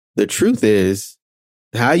The truth is,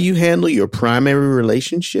 how you handle your primary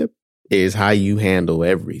relationship is how you handle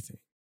everything.